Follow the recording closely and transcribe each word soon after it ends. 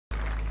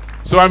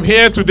So I'm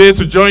here today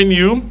to join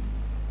you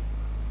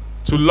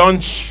to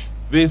launch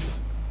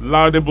this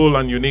laudable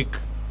and unique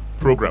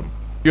program.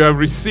 You have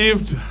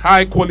received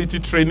high quality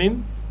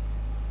training,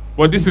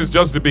 but this is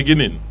just the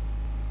beginning.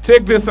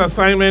 Take this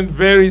assignment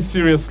very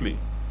seriously.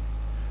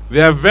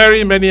 There are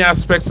very many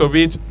aspects of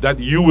it that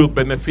you will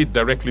benefit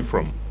directly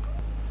from.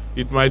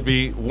 It might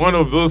be one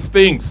of those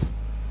things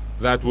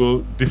that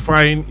will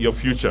define your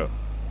future.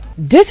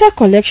 Data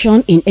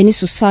collection in any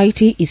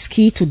society is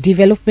key to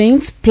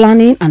development,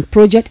 planning and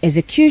project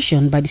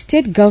execution by the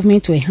state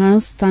government to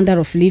enhance standard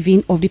of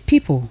living of the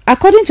people.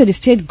 According to the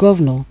state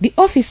governor, the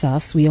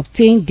officers will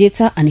obtain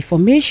data and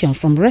information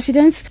from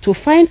residents to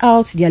find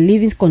out their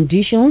living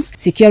conditions,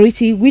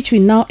 security, which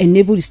will now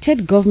enable the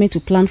state government to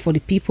plan for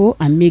the people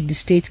and make the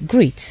state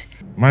great.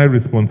 My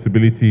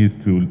responsibility is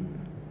to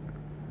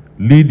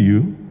lead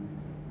you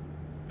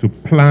to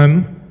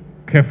plan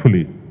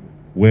carefully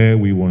where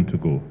we want to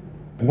go.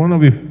 One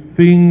of the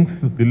things,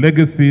 the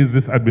legacies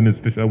this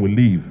administration will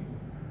leave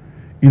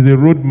is a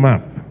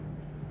roadmap,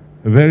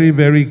 a very,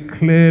 very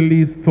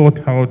clearly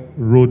thought out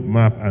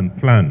roadmap and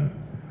plan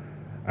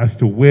as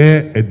to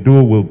where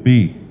Edo will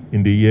be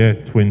in the year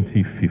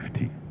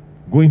 2050.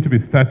 Going to be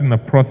starting a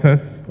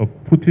process of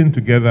putting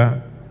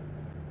together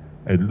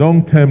a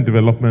long-term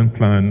development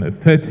plan, a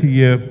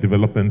 30-year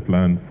development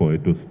plan for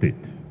Edo State.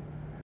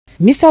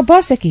 Mr.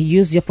 Baseki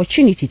used the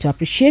opportunity to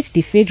appreciate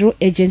the federal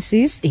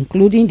agencies,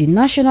 including the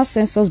National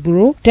Census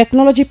Bureau,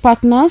 technology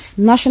partners,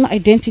 National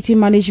Identity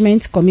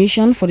Management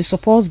Commission, for the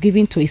support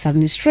given to his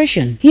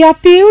administration. He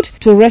appealed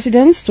to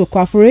residents to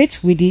cooperate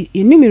with the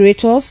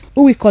enumerators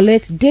who will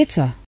collect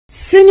data.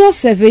 Senior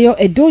Surveyor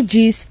Edo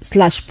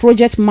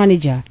G/Project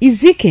Manager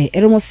Izike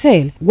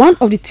Eromosel, one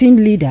of the team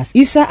leaders,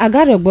 Isa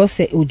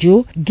Agarogbose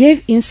Ojo,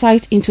 gave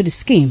insight into the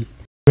scheme.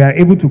 We are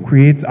able to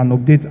create and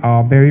update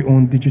our very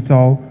own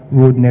digital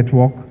road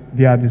network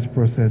via this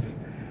process.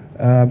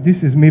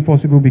 This is made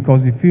possible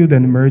because the field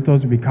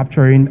enumerators will be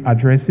capturing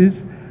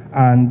addresses,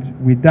 and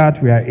with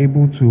that we are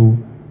able to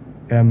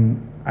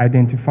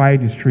identify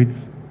the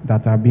streets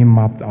that are being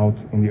mapped out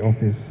in the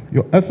office.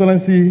 Your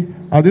Excellency,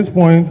 at this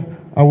point,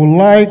 I would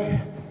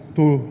like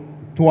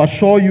to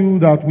assure you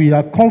that we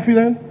are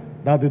confident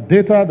that the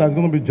data that's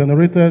going to be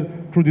generated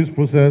through this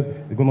process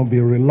is going to be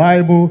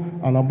reliable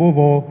and, above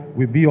all,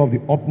 will be of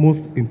the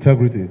utmost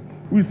integrity.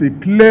 Which is a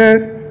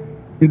clear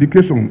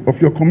indication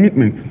of your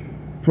commitment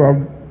to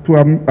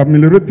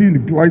ameliorating the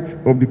plight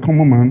of the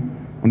common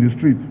man on the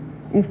street,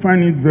 who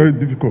find it very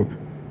difficult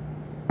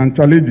and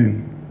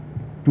challenging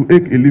to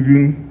make a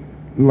living,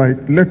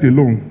 let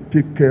alone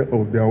take care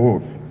of their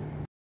wards.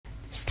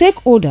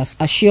 Stakeholders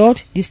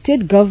assured the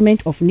state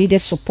government of needed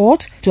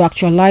support to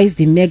actualize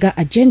the mega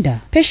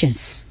agenda.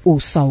 Patience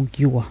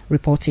Osaugiwa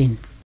reporting.